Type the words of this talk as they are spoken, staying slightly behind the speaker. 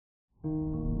Good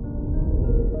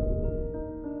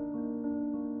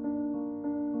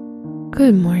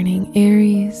morning,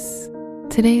 Aries.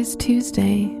 Today is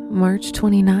Tuesday, March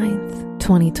 29th,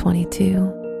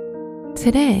 2022.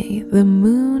 Today, the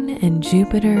Moon and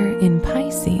Jupiter in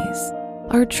Pisces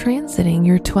are transiting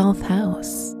your 12th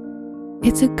house.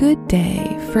 It's a good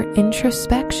day for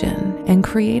introspection and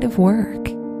creative work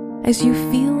as you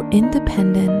feel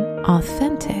independent,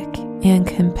 authentic, and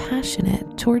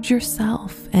compassionate towards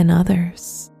yourself and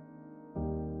others.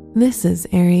 This is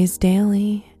Aries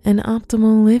Daily, an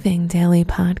optimal living daily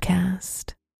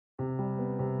podcast.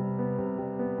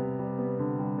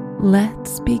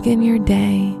 Let's begin your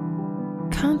day.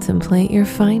 Contemplate your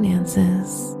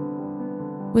finances.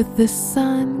 With the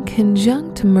Sun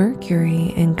conjunct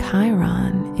Mercury and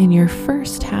Chiron in your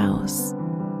first house,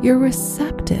 you're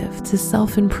receptive to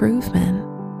self-improvement.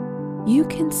 You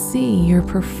can see your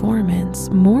performance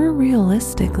more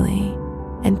realistically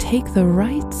and take the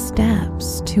right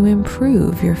steps to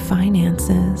improve your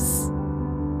finances.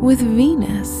 With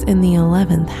Venus in the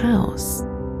 11th house,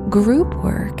 group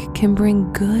work can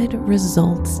bring good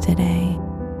results today.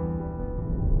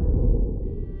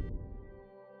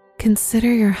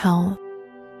 Consider your health.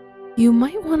 You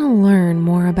might want to learn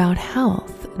more about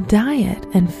health, diet,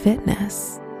 and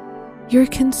fitness. You're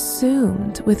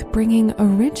consumed with bringing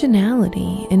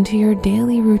originality into your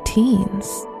daily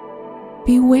routines.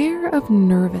 Beware of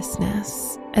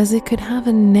nervousness, as it could have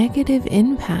a negative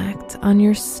impact on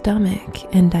your stomach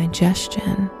and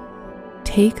digestion.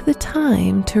 Take the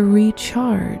time to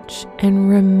recharge and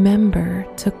remember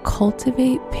to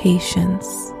cultivate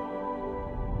patience.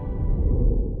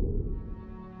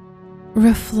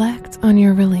 Reflect on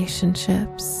your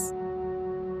relationships.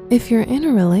 If you're in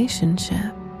a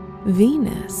relationship,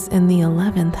 Venus in the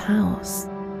 11th house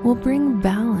will bring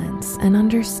balance and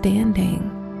understanding.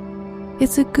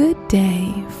 It's a good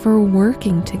day for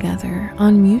working together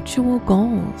on mutual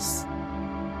goals.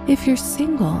 If you're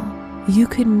single, you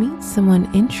could meet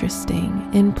someone interesting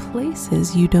in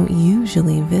places you don't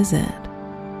usually visit.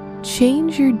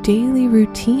 Change your daily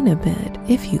routine a bit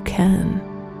if you can.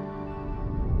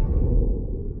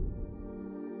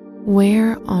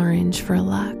 Wear orange for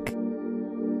luck.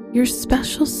 Your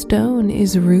special stone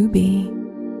is ruby,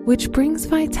 which brings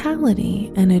vitality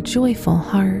and a joyful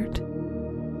heart.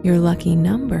 Your lucky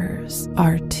numbers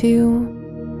are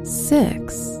 2,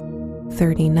 6,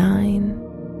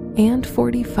 39, and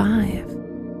 45.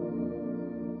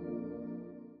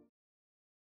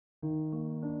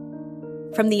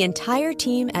 From the entire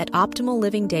team at Optimal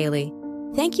Living Daily,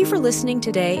 thank you for listening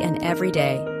today and every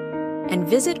day. And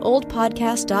visit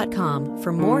oldpodcast.com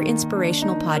for more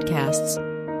inspirational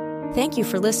podcasts. Thank you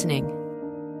for listening.